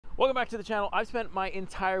Welcome back to the channel. I've spent my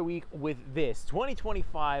entire week with this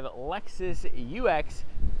 2025 Lexus UX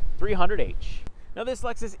 300h. Now this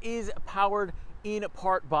Lexus is powered in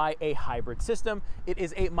part by a hybrid system. It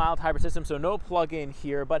is a mild hybrid system, so no plug-in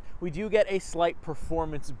here, but we do get a slight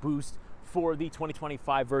performance boost for the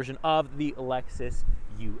 2025 version of the Lexus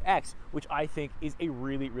UX, which I think is a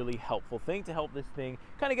really helpful thing to help this thing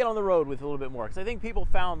kind of get on the road with a little bit more. Because I think people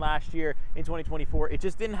found last year in 2024, it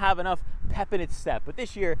just didn't have enough pep in its step. But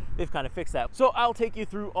this year, they've kind of fixed that. So I'll take you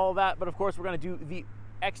through all that. But of course, we're going to do the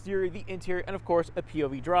exterior, the interior, and of course, a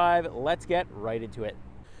POV drive. Let's get right into it.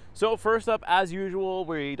 So first up, as usual,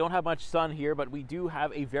 we don't have much sun here, but we do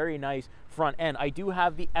have a very nice front end. I do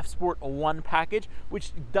have the F Sport 1 package,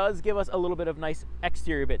 which does give us a little bit of nice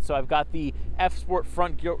exterior bits. So I've got the F Sport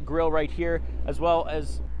front grille right here, as well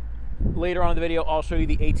as later on in the video, I'll show you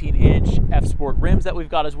the 18-inch F Sport rims that we've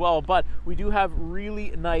got as well. But we do have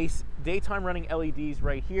really nice daytime running LEDs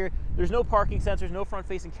right here. There's no parking sensors, no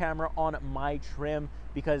front-facing camera on my trim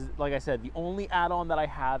because, like I said, the only add-on that I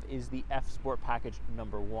have is the F Sport package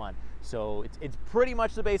number 1. So it's pretty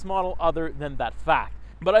much the base model other than that fact.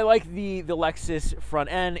 But I like the Lexus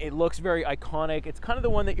front end. It looks very iconic. It's kind of the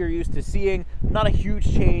one that you're used to seeing. Not a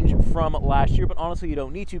huge change from last year, but honestly you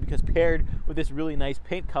don't need to because paired with this really nice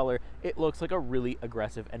paint color, it looks like a really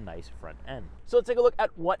aggressive and nice front end. So let's take a look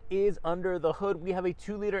at what is under the hood. We have a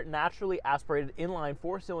 2-liter naturally aspirated inline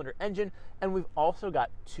 4-cylinder engine, and we've also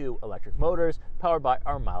got 2 electric motors powered by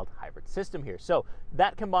our mild hybrid system here. So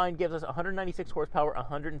that combined gives us 196 horsepower,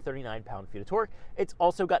 139 pound-feet of torque. It's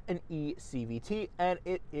also got an eCVT, and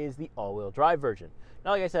it is the all-wheel drive version.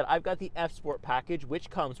 Now, like I said, I've got the F Sport package, which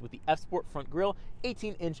comes with the F Sport front grille,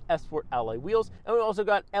 18-inch F Sport alloy wheels, and we've also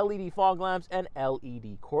got LED fog lamps and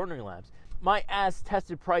LED cornering lamps. My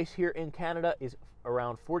as-tested price here in Canada is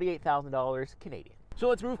around $48,000 Canadian. So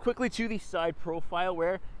let's move quickly to the side profile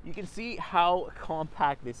where you can see how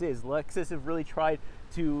compact this is. Lexus have really tried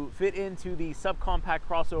to fit into the subcompact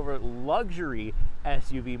crossover luxury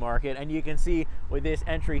SUV market, and you can see with this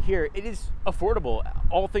entry here, it is affordable.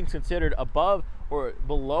 All things considered, above or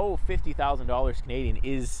below $50,000 Canadian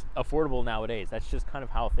is affordable nowadays. That's just kind of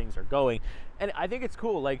how things are going. And I think it's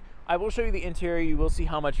cool. Like, I will show you the interior. You will see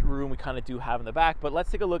how much room we kind of do have in the back, but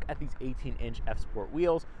let's take a look at these 18-inch F Sport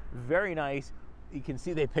wheels. Very nice. You can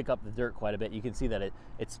see they pick up the dirt quite a bit. You can see that it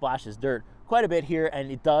splashes dirt quite a bit here,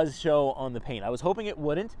 and it does show on the paint. I was hoping it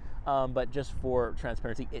wouldn't, but just for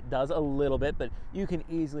transparency, it does a little bit, but you can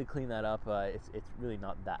easily clean that up. It's really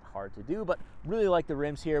not that hard to do, but really like the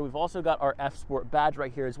rims here. We've also got our F Sport badge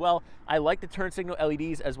right here as well. I like the turn signal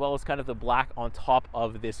LEDs as well as kind of the black on top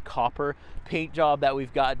of this copper paint job that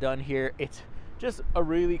we've got done here. It's just a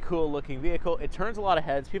really cool looking vehicle. It turns a lot of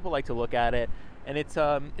heads. People like to look at it. And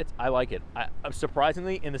I like it.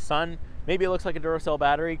 Surprisingly, in the sun, maybe it looks like a Duracell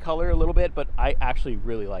battery color a little bit, but I actually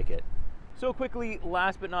really like it. So quickly,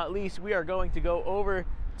 last but not least, we are going to go over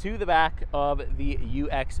to the back of the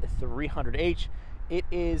UX 300h. It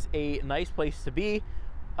is a nice place to be.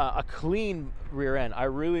 A clean rear end. I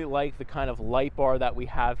really like the kind of light bar that we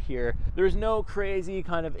have here. There's no crazy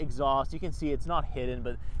kind of exhaust. You can see it's not hidden,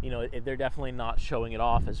 but you know, they're definitely not showing it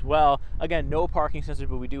off as well. Again, no parking sensors,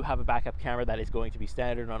 but we do have a backup camera that is going to be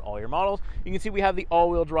standard on all your models. You can see we have the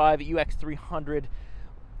all-wheel drive UX 300h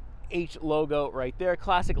logo right there,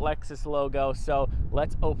 classic Lexus logo. So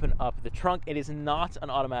let's open up the trunk. It is not an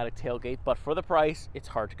automatic tailgate, but for the price, it's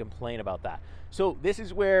hard to complain about that. So this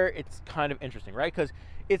is where it's kind of interesting, right? Because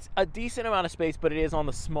it's a decent amount of space, but it is on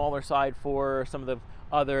the smaller side for some of the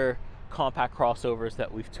other compact crossovers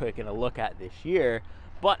that we've taken a look at this year.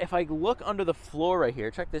 But if I look under the floor right here,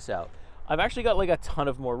 check this out. I've actually got like a ton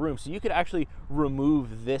of more room. So you could actually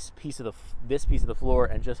remove this piece of the floor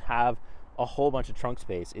and just have a whole bunch of trunk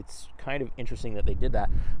space. It's kind of interesting that they did that.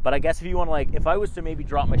 But I guess if you want to, like, if I was to maybe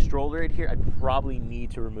drop my stroller right here, I'd probably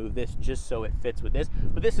need to remove this just so it fits with this.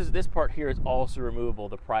 But this part here is also removable,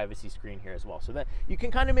 the privacy screen here as well. So that you can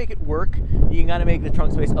kind of make it work. You can kind of make the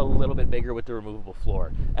trunk space a little bit bigger with the removable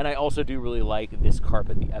floor. And I also do really like this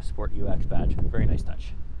carpet, the F Sport UX badge. Very nice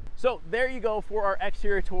touch. So there you go for our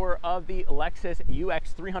exterior tour of the Lexus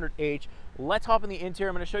UX 300h. Let's hop in the interior.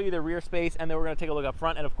 I'm going to show you the rear space, and then we're going to take a look up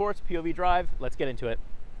front. And of course, POV drive. Let's get into it.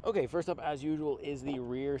 Okay, first up, as usual, is the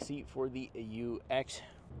rear seat for the UX.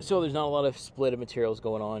 So there's not a lot of split of materials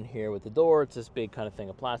going on here with the door. It's this big kind of thing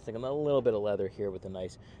of plastic and a little bit of leather here with a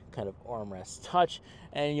nice kind of armrest touch.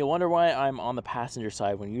 And you'll wonder why I'm on the passenger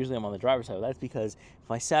side when usually I'm on the driver's side. Well, that's because if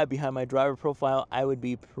I sat behind my driver profile, I would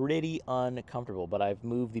be pretty uncomfortable. But I've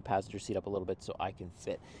moved the passenger seat up a little bit so I can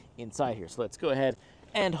fit inside here. So let's go ahead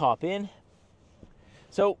and hop in.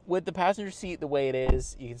 So with the passenger seat the way it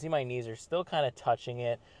is, you can see my knees are still kind of touching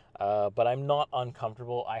it. but I'm not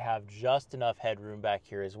uncomfortable. I have just enough headroom back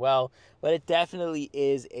here as well, but it definitely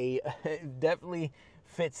is it definitely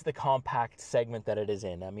fits the compact segment that it is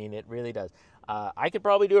in. I mean, it really does. I could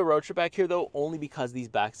probably do a road trip back here though, only because these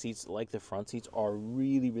back seats, like the front seats, are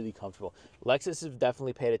really, really comfortable. Lexus has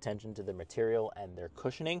definitely paid attention to the material and their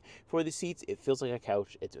cushioning for the seats. It feels like a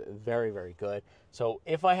couch. It's very, very good. So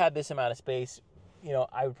if I had this amount of space, you know,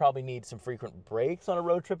 I would probably need some frequent breaks on a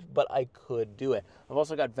road trip, but I could do it. I've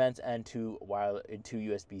also got vents and two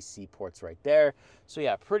USB-C ports right there. So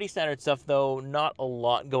yeah, pretty standard stuff though. Not a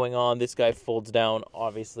lot going on. This guy folds down,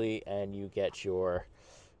 obviously, and you get your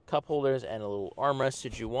cup holders and a little armrest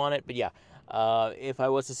should you want it. But yeah, if I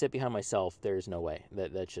was to sit behind myself, there's no way.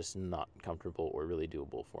 That's just not comfortable or really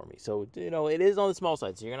doable for me. So, you know, it is on the small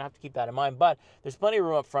side, so you're going to have to keep that in mind. But there's plenty of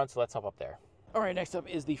room up front, so let's hop up there. All right, next up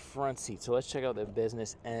is the front seat. So let's check out the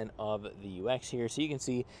business end of the UX here. So you can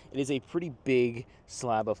see it is a pretty big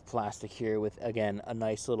slab of plastic here with, again, a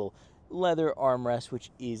nice little leather armrest,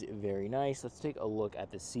 which is very nice. Let's take a look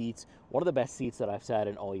at the seats. One of the best seats that I've sat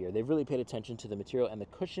in all year. They've really paid attention to the material and the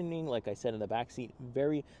cushioning, like I said, in the back seat.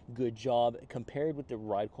 Very good job. Compared with the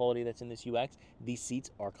ride quality that's in this UX, these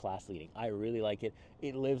seats are class leading. I really like it.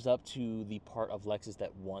 It lives up to the part of Lexus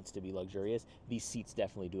that wants to be luxurious. These seats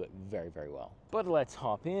definitely do it very, very well. But let's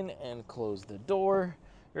hop in and close the door.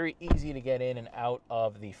 Very easy to get in and out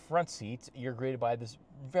of the front seats. You're greeted by this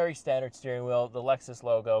very standard steering wheel, the Lexus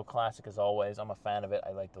logo, classic as always. I'm a fan of it.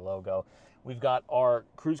 I like the logo. We've got our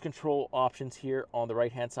cruise control options here on the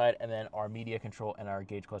right-hand side, and then our media control and our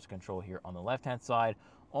gauge cluster control here on the left-hand side.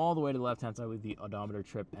 All the way to the left-hand side with the odometer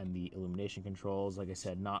trip and the illumination controls. Like I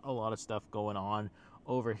said, not a lot of stuff going on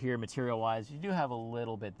over here material-wise. You do have a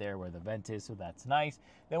little bit there where the vent is, so that's nice.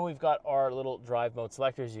 Then we've got our little drive mode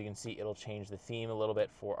selectors. You can see it'll change the theme a little bit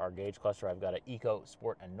for our gauge cluster. I've got an Eco,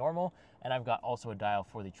 Sport, and Normal, and I've got also a dial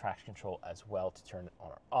for the traction control as well to turn it on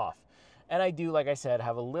or off. And I do, like I said,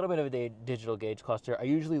 have a little bit of a digital gauge cluster. I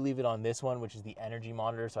usually leave it on this one, which is the energy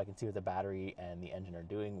monitor, so I can see what the battery and the engine are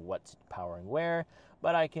doing, what's powering where.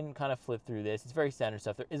 But I can kind of flip through this. It's very standard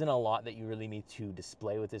stuff. There isn't a lot that you really need to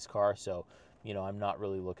display with this car, so you know, I'm not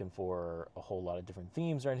really looking for a whole lot of different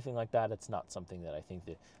themes or anything like that. It's not something that I think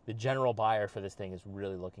that the general buyer for this thing is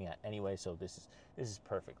really looking at anyway, so this is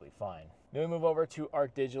perfectly fine. Then we move over to our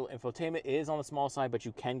digital infotainment. It is on the small side, but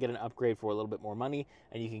you can get an upgrade for a little bit more money,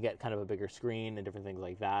 and you can get kind of a bigger screen and different things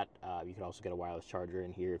like that. You can also get a wireless charger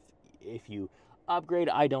in here if you upgrade.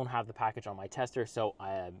 I don't have the package on my tester, so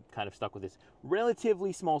I am kind of stuck with this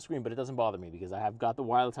relatively small screen, but it doesn't bother me because I have got the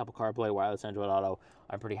wireless Apple CarPlay, wireless Android Auto.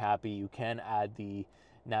 I'm pretty happy. You can add the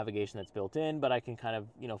navigation that's built in, but I can kind of,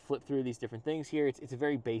 you know, flip through these different things here. It's a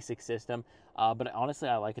very basic system, but honestly,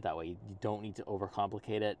 I like it that way. You don't need to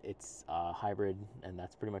overcomplicate it. It's hybrid, and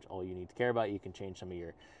that's pretty much all you need to care about. You can change some of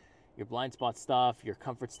your blind spot stuff, your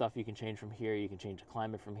comfort stuff you can change from here. You can change the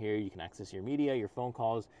climate from here. You can access your media, your phone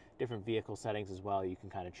calls, different vehicle settings as well. You can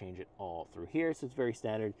kind of change it all through here. So it's very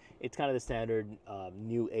standard. It's kind of the standard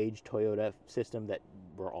new age Toyota system that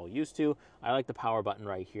we're all used to. I like the power button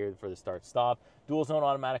right here for the start stop. Dual zone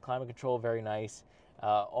automatic climate control, very nice.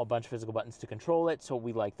 A bunch of physical buttons to control it, so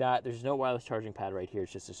we like that. There's no wireless charging pad right here.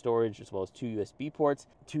 It's just a storage, as well as two USB ports,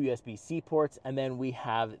 two USB-C ports, and then we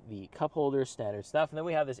have the cup holders, standard stuff, and then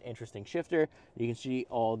we have this interesting shifter. You can see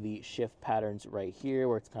all the shift patterns right here,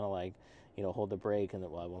 where it's kind of like, you know, hold the brake, and then,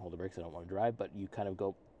 well, I won't hold the brake because I don't want to drive, but you kind of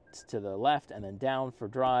go to the left and then down for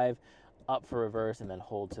drive, up for reverse, and then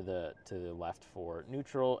hold to the left for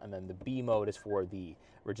neutral, and then the B mode is for the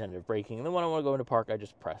regenerative braking. And then when I want to go into park, I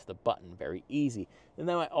just press the button. Very easy. And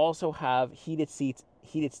then I also have heated seats,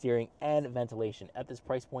 heated steering, and ventilation at this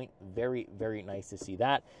price point. Very, very nice to see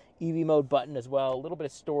that. EV mode button as well. A little bit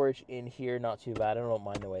of storage in here, not too bad. I don't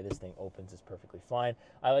mind the way this thing opens. It's perfectly fine.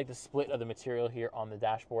 I like the split of the material here on the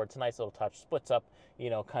dashboard. It's a nice little touch. Splits up,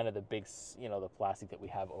 you know, kind of the big, you know, the plastic that we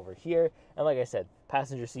have over here. And like I said,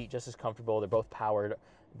 passenger seat just as comfortable. They're both powered.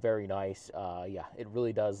 Very nice. Yeah, it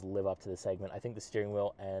really does live up to the segment. I think the steering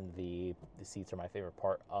wheel and the seats are my favorite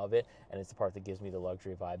part of it, and it's the part that gives me the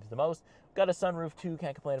luxury vibes the most. Got a sunroof too,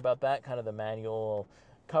 can't complain about that. Kind of the manual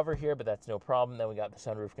cover here, but that's no problem. Then we got the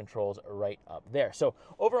sunroof controls right up there. So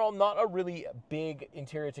overall, not a really big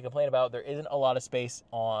interior to complain about. There isn't a lot of space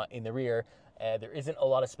in the rear. There isn't a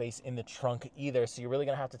lot of space in the trunk either, so you're really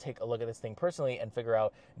going to have to take a look at this thing personally and figure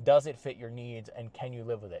out, does it fit your needs and can you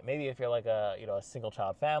live with it? Maybe if you're like a, you know, a single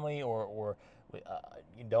child family or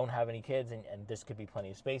you don't have any kids and this could be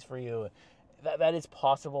plenty of space for you, that is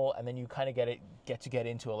possible, and then you kind of get to get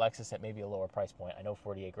into a Lexus at maybe a lower price point. I know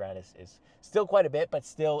 48 grand is still quite a bit, but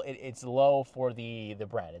still it's low for the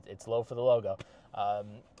brand. It's low for the logo.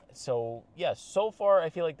 So yeah, so far I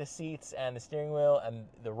feel like the seats and the steering wheel and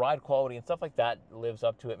the ride quality and stuff like that lives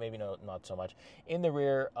up to it. Maybe not so much in the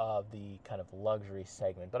rear of the kind of luxury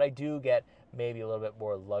segment, but I do get maybe a little bit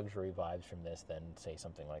more luxury vibes from this than say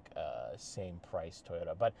something like same price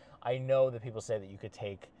Toyota. But I know that people say that you could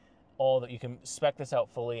take you can spec this out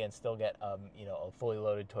fully and still get a fully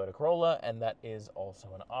loaded Toyota Corolla, and that is also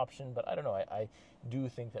an option. But I don't know, I do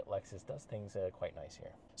think that Lexus does things quite nice here.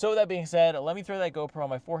 So with that being said, let me throw that GoPro on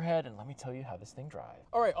my forehead and let me tell you how this thing drives.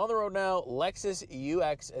 All right, on the road now, Lexus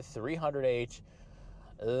UX 300h.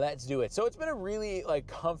 Let's do it. So it's been a really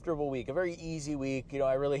comfortable week, a very easy week.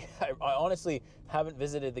 I honestly haven't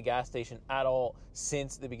visited the gas station at all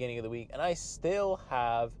since the beginning of the week, and I still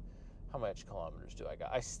have, how much kilometers do I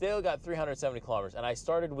got? I still got 370 kilometers, and I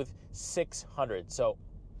started with 600. So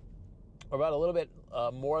we're about a little bit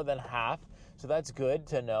more than half. So that's good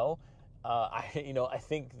to know. I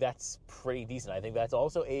think that's pretty decent. I think that's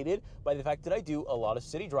also aided by the fact that I do a lot of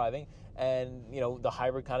city driving, and the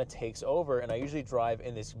hybrid kind of takes over, and I usually drive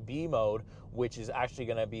in this B mode, which is actually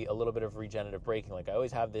going to be a little bit of regenerative braking. I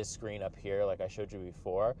always have this screen up here, like I showed you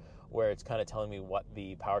before, where it's kind of telling me what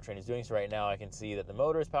the powertrain is doing. So right now I can see that the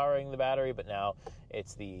motor is powering the battery, but now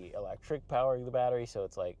it's the electric powering the battery. So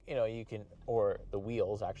it's you can, or the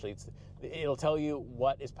wheels actually, it'll tell you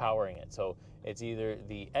what is powering it. So it's either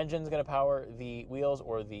the engine's going to power the wheels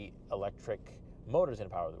or the electric motor's going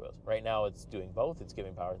to power the wheels. Right now it's doing both. It's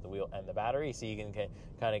giving power to the wheel and the battery, so you can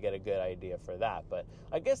kind of get a good idea for that. But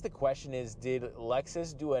I guess the question is, did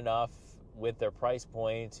Lexus do enough with their price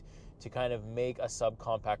point to kind of make a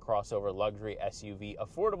subcompact crossover luxury SUV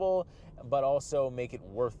affordable, but also make it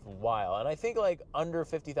worthwhile? And I think under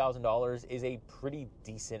 $50,000 is a pretty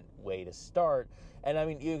decent way to start. And I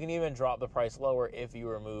mean, you can even drop the price lower if you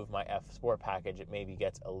remove my F Sport package. It maybe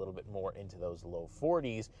gets a little bit more into those low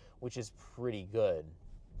 40s, which is pretty good.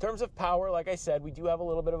 In terms of power, like I said, we do have a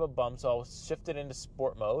little bit of a bump, so I'll shift it into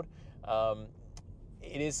sport mode.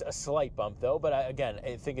 It is a slight bump though, but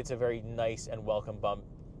I think it's a very nice and welcome bump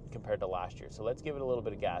compared to last year. So let's give it a little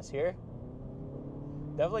bit of gas here.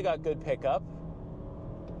 Definitely got good pickup.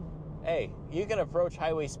 Hey, you can approach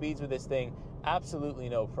highway speeds with this thing absolutely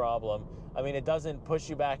no problem. I mean, it doesn't push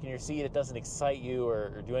you back in your seat, it doesn't excite you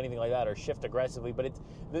or do anything like that, or shift aggressively, but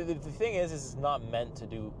the thing is it's not meant to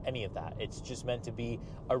do any of that. It's just meant to be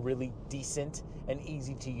a really decent and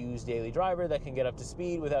easy to use daily driver that can get up to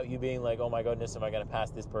speed without you being like, oh my goodness, am I going to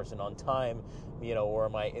pass this person on time, or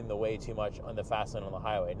am I in the way too much on the fast lane on the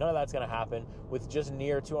highway? None of that's going to happen. With just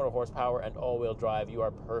near 200 horsepower and all-wheel drive, you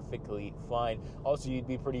are perfectly fine. Also, you'd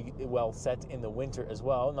be pretty well set in the winter as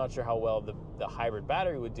well. Not sure how well the hybrid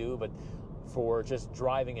battery would do, but for just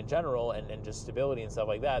driving in general and just stability and stuff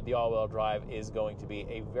like that, the all-wheel drive is going to be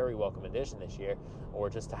a very welcome addition this year, or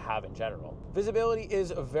just to have in general. Visibility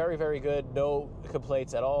is very, very good. No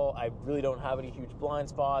complaints at all. I really don't have any huge blind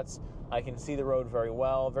spots. I can see the road very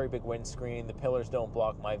well. Very big windscreen. The pillars don't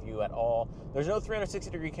block my view at all. There's no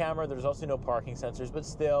 360-degree camera. There's also no parking sensors, but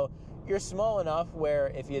still, you're small enough where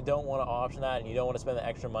if you don't want to option that and you don't want to spend the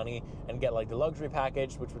extra money and get the luxury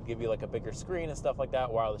package, which would give you a bigger screen and stuff like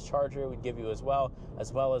that, wireless charger would give you as well as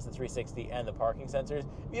the 360 and the parking sensors.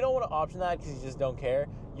 If you don't want to option that because you just don't care,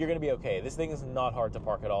 you're going to be okay. This thing is not hard to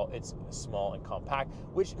park at all. It's small and compact,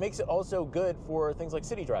 which makes it also good for things like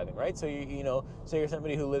city driving, right? So say you're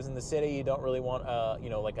somebody who lives in the city, you don't really want a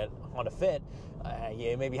Honda Fit,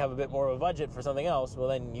 you maybe have a bit more of a budget for something else, well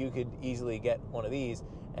then you could easily get one of these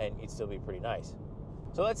and it'd still be pretty nice.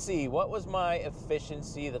 So let's see, what was my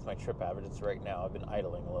efficiency? That's my trip average. It's right now. I've been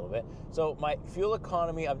idling a little bit. So my fuel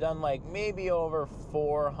economy, I've done maybe over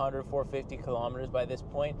 400, 450 kilometers by this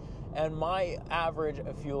point. And my average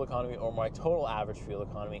fuel economy, or my total average fuel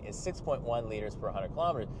economy, is 6.1 liters per 100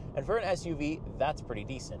 kilometers. And for an SUV, that's pretty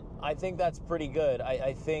decent. I think that's pretty good.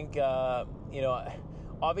 I think,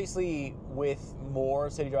 obviously, with more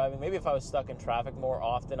city driving, maybe if I was stuck in traffic more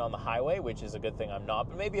often on the highway, which is a good thing I'm not,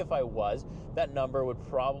 but maybe if I was, that number would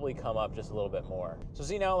probably come up just a little bit more. So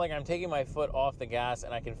see now, I'm taking my foot off the gas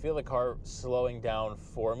and I can feel the car slowing down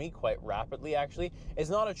for me quite rapidly, actually.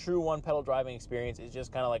 It's not a true one-pedal driving experience. It's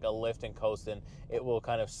just kind of like a lift and coast, and it will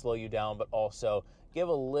kind of slow you down, but also give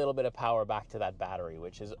a little bit of power back to that battery,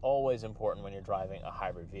 which is always important when you're driving a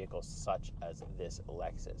hybrid vehicle such as this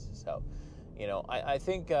Lexus. So, I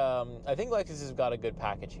think Lexus has got a good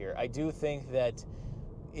package here. I do think that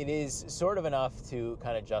it is sort of enough to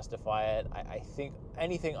kind of justify it. I think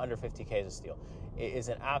anything under 50K is a steal. It is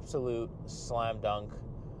an absolute slam dunk.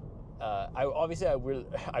 I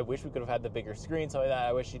wish we could have had the bigger screen, something like that.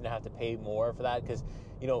 I wish you didn't have to pay more for that because,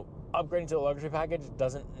 upgrading to the luxury package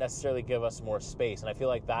doesn't necessarily give us more space, and I feel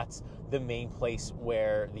like that's the main place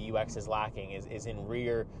where the UX is lacking, is in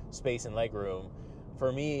rear space and legroom.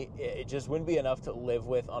 For me, it just wouldn't be enough to live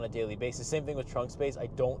with on a daily basis. Same thing with trunk space. I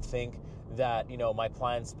don't think that, my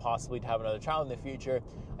plans possibly to have another child in the future,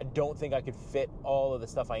 I don't think I could fit all of the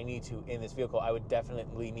stuff I need to in this vehicle. I would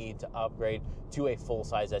definitely need to upgrade to a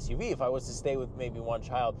full-size SUV. If I was to stay with maybe one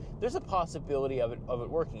child, there's a possibility of it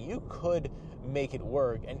working. You could make it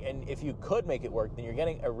work, and if you could make it work, then you're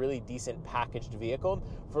getting a really decent packaged vehicle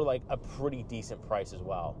for like a pretty decent price as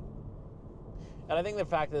well. And I think the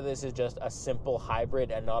fact that this is just a simple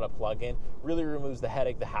hybrid and not a plug-in really removes the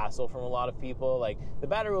headache, the hassle from a lot of people. Like, the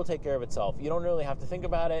battery will take care of itself. You don't really have to think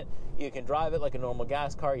about it. You can drive it like a normal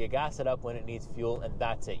gas car. You gas it up when it needs fuel, and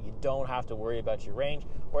that's it. You don't have to worry about your range.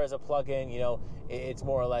 Whereas a plug-in, it's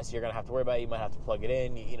more or less you're going to have to worry about it. You might have to plug it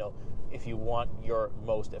in, if you want your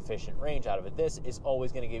most efficient range out of it. This is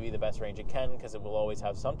always going to give you the best range it can, because it will always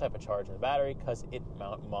have some type of charge in the battery, because it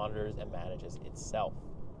monitors and manages itself.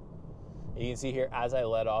 You can see here, as I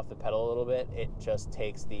let off the pedal a little bit, it just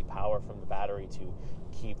takes the power from the battery to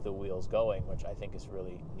keep the wheels going, which I think is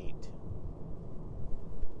really neat.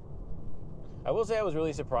 I will say I was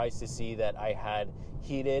really surprised to see that I had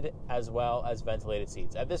heated as well as ventilated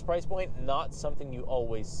seats. At this price point, not something you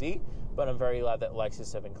always see, but I'm very glad that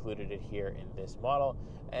Lexus have included it here in this model.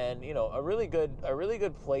 And, a really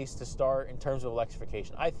good place to start in terms of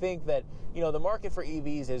electrification. I think that, the market for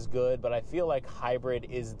EVs is good, but I feel like hybrid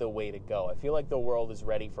is the way to go. I feel like the world is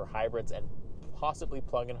ready for hybrids and possibly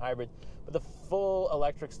plug-in hybrids, but the full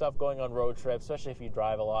electric stuff going on road trips, especially if you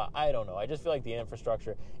drive a lot, I don't know. I just feel like the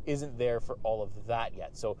infrastructure isn't there for all of that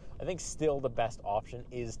yet. So I think still the best option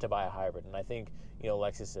is to buy a hybrid. And I think,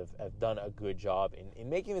 Lexus have done a good job in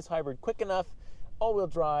making this hybrid quick enough, all-wheel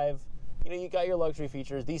drive. You got your luxury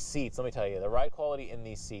features. These seats, let me tell you, the ride quality in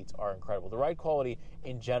these seats are incredible. The ride quality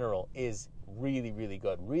in general is really, really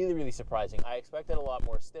good. Really, really surprising. I expected a lot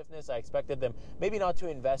more stiffness. I expected them maybe not to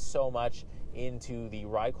invest so much into the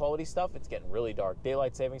ride quality stuff. It's getting really dark.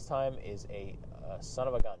 Daylight savings time is a son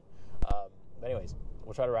of a gun. But anyways,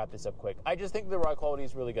 we'll try to wrap this up quick. I just think the ride quality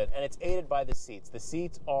is really good, and it's aided by the seats. The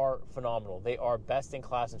seats are phenomenal. They are best in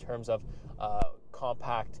class in terms of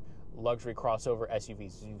compact luxury crossover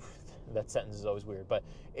SUVs. That sentence is always weird, but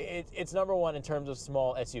it's number one in terms of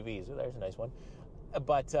small SUVs. Oh, there's a nice one.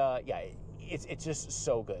 But it's just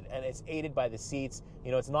so good, and it's aided by the seats.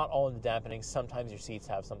 It's not all in the dampening. Sometimes your seats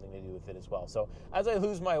have something to do with it as well. So as I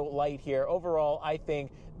lose my light here, overall, I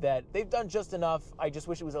think that they've done just enough. I just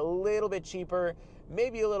wish it was a little bit cheaper.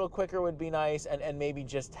 Maybe a little quicker would be nice, and maybe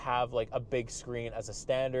just have like a big screen as a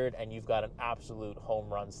standard, and you've got an absolute home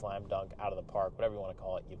run, slam dunk, out of the park, whatever you want to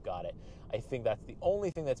call it, you've got it. I think that's the only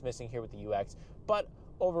thing that's missing here with the UX, but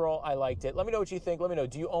overall, I liked it. Let me know what you think. Let me know,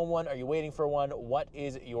 do you own one? Are you waiting for one? What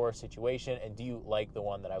is your situation? And do you like the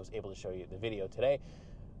one that I was able to show you in the video today?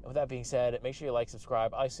 And with that being said, make sure you like,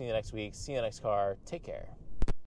 subscribe. I'll see you next week. See you in the next car. Take care.